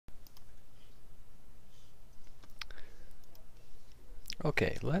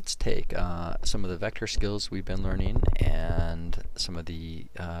Okay, let's take some of the vector skills we've been learning and some of the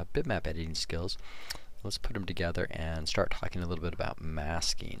bitmap editing skills. Let's put them together and start talking a little bit about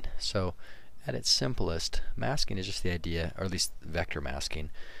masking. So at its simplest, masking is just the idea, or at least vector masking,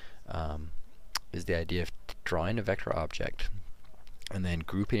 is the idea of drawing a vector object and then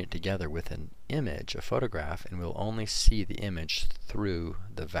grouping it together with an image, a photograph, and we'll only see the image through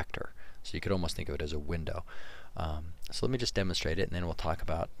the vector. So you could almost think of it as a window. So let me just demonstrate it, and then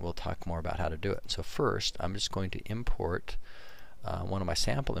we'll talk more about how to do it. So first, I'm just going to import one of my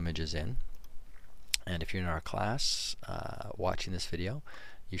sample images in. And if you're in our class watching this video,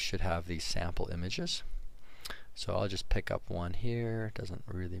 you should have these sample images. So I'll just pick up one here. Doesn't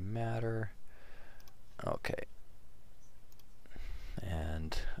really matter. Okay.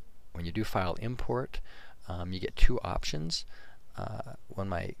 And when you do file import, you get two options. When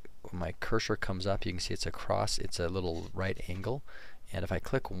my cursor comes up, you can see it's across, it's a little right angle, and if I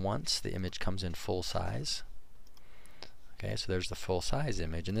click once, the image comes in full size. Okay, so there's the full size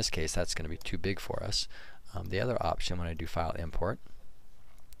image. In this case, that's going to be too big for us. The other option, when I do file import,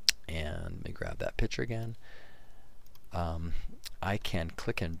 and let me grab that picture again, I can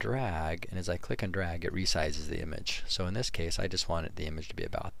click and drag, and as I click and drag, it resizes the image. So in this case, I just wanted the image to be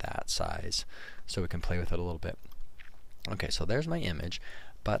about that size, so we can play with it a little bit. Okay, so there's my image,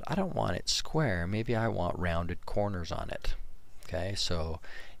 but I don't want it square. Maybe I want rounded corners on it. Okay, so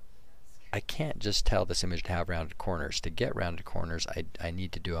I can't just tell this image to have rounded corners. To get rounded corners, I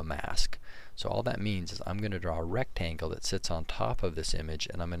need to do a mask. So all that means is I'm going to draw a rectangle that sits on top of this image,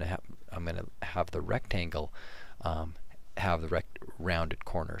 and I'm going to have the rectangle have the rounded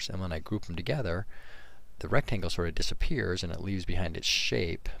corners. And when I group them together, the rectangle sort of disappears and it leaves behind its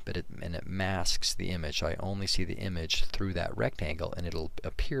shape, but it masks the image. So I only see the image through that rectangle, and it'll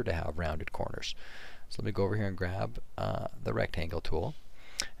appear to have rounded corners. So let me go over here and grab the rectangle tool.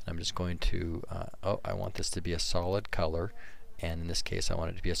 And I'm just going to, I want this to be a solid color, and in this case I want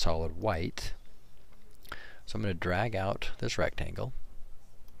it to be a solid white. So I'm going to drag out this rectangle.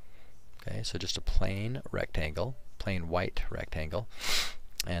 Okay, so just a plain rectangle, plain white rectangle.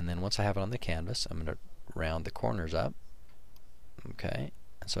 And then once I have it on the canvas, I'm going to round the corners up. Okay,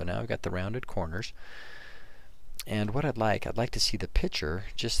 so now I've got the rounded corners. And what I'd like to see the picture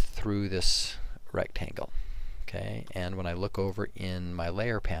just through this rectangle. Okay, and when I look over in my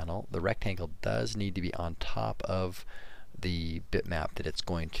layer panel, the rectangle does need to be on top of the bitmap that it's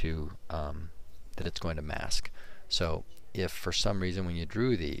going to mask. So if for some reason when you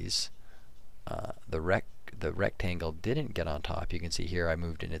drew these, the rectangle didn't get on top, you can see here I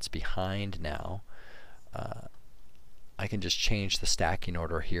moved and it's behind now. I can just change the stacking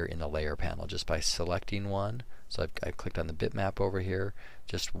order here in the layer panel just by selecting one. So I've clicked on the bitmap over here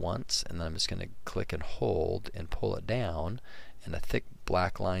just once, and then I'm just going to click and hold and pull it down, and a thick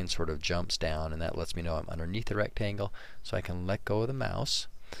black line sort of jumps down, and that lets me know I'm underneath the rectangle. So I can let go of the mouse,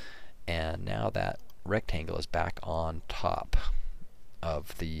 and now that rectangle is back on top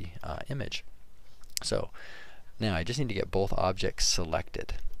of the image. So now I just need to get both objects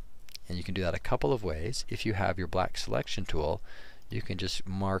selected. And you can do that a couple of ways. If you have your black selection tool, you can just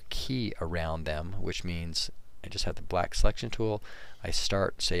marquee around them, which means I just have the black selection tool. I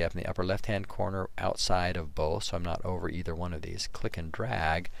start, say, up in the upper left-hand corner outside of both, so I'm not over either one of these. Click and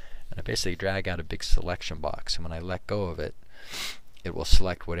drag, and I basically drag out a big selection box. And when I let go of it, it will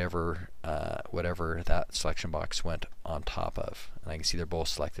select whatever that selection box went on top of. And I can see they're both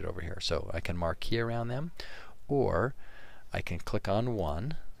selected over here. So I can marquee around them, or I can click on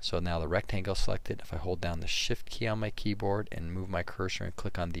one. So now the rectangle is selected. If I hold down the Shift key on my keyboard and move my cursor and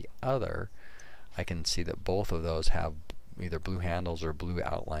click on the other, I can see that both of those have either blue handles or blue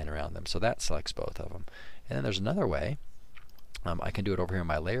outline around them. So that selects both of them. And then there's another way. I can do it over here in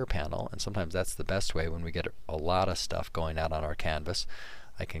my layer panel, and sometimes that's the best way when we get a lot of stuff going out on our canvas.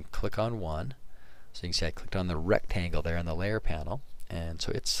 I can click on one. So you can see I clicked on the rectangle there in the layer panel, and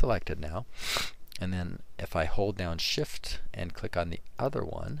so it's selected now. And then if I hold down Shift and click on the other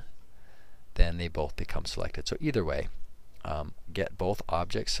one, then they both become selected. So either way, get both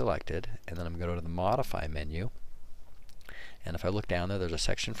objects selected, and then I'm going to go to the Modify menu. And if I look down there, there's a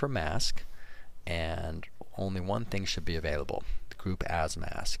section for Mask, and only one thing should be available, the Group As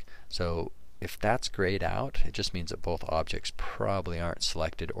Mask. So if that's grayed out, it just means that both objects probably aren't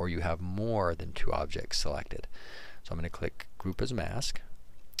selected, or you have more than two objects selected. So I'm going to click Group As Mask,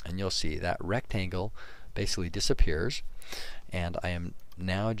 and you'll see that rectangle basically disappears, and I am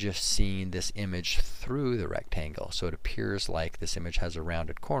now just seeing this image through the rectangle. So it appears like this image has a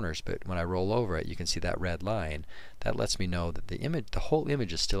rounded corners, but when I roll over it, you can see that red line. That lets me know that the whole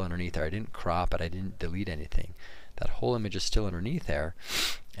image is still underneath there. I didn't crop it, I didn't delete anything. that whole image is still underneath there,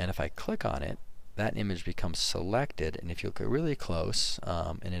 and if I click on it, that image becomes selected, and if you look really close,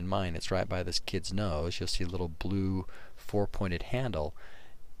 and in mine it's right by this kid's nose, you'll see a little blue 4-pointed handle.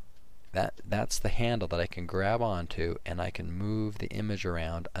 That's the handle that I can grab onto, and I can move the image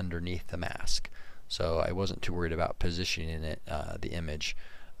around underneath the mask. So I wasn't too worried about positioning it, the image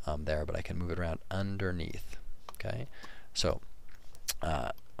there, but I can move it around underneath. Okay, so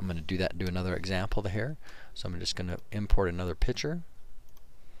I'm going to do that. Do another example here. So I'm just going to import another picture,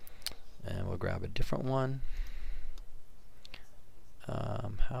 and we'll grab a different one.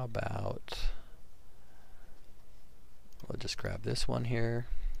 How about we'll just grab this one here.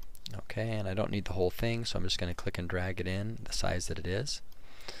 Okay, and I don't need the whole thing, so I'm just going to click and drag it in the size that it is.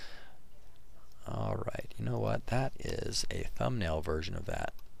 Alright, you know what? That is a thumbnail version of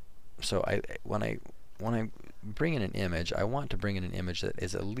that. So when I bring in an image, I want to bring in an image that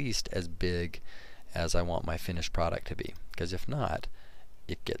is at least as big as I want my finished product to be, because if not,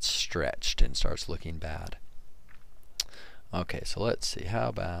 it gets stretched and starts looking bad. Okay, so let's see. How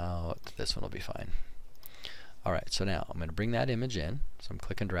about this one will be fine. Alright, so now I'm going to bring that image in. So I'm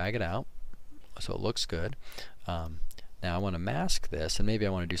click and drag it out so it looks good. Now I want to mask this, and maybe I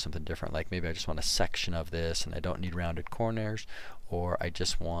want to do something different, like maybe I just want a section of this and I don't need rounded corners, or I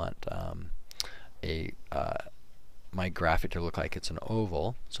just want my graphic to look like it's an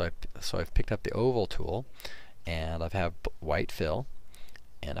oval. So I've picked up the oval tool, and I have white fill,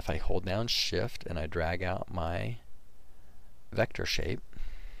 and if I hold down Shift and I drag out my vector shape,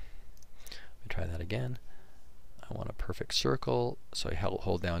 let me try that again. I want a perfect circle, so I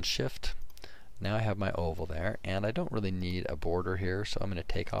hold down Shift. Now I have my oval there, and I don't really need a border here, so I'm going to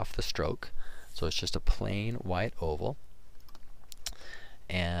take off the stroke. So it's just a plain white oval.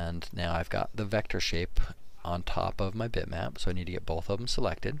 And now I've got the vector shape on top of my bitmap, so I need to get both of them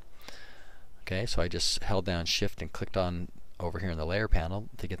selected. Okay, so I just held down Shift and clicked on over here in the layer panel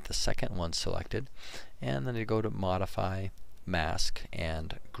to get the second one selected, and then I go to Modify, Mask,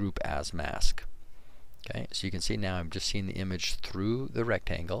 and Group as Mask. Okay, so you can see now I'm just seeing the image through the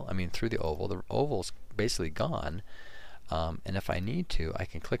rectangle, through the oval. The oval's basically gone, and if I need to, I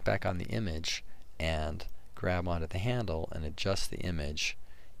can click back on the image and grab onto the handle and adjust the image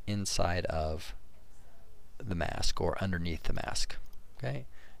inside of the mask or underneath the mask. Okay,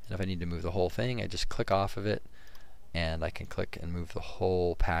 and if I need to move the whole thing, I just click off of it, and I can click and move the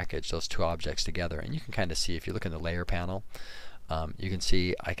whole package, those two objects together. And you can kind of see, if you look in the layer panel, you can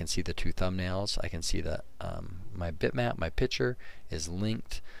see I can see the two thumbnails. I can see that my bitmap, my picture, is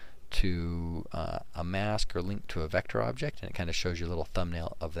linked to a mask or linked to a vector object, and it kind of shows you a little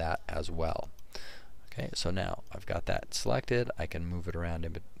thumbnail of that as well. Okay, so now I've got that selected. I can move it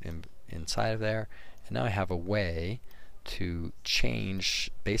around inside of there, and now I have a way to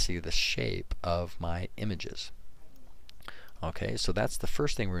change basically the shape of my images. Okay, so that's the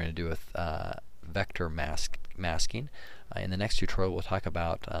first thing we're going to do with vector masking. In the next tutorial, we'll talk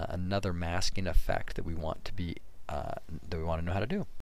about another masking effect that we want to know how to do.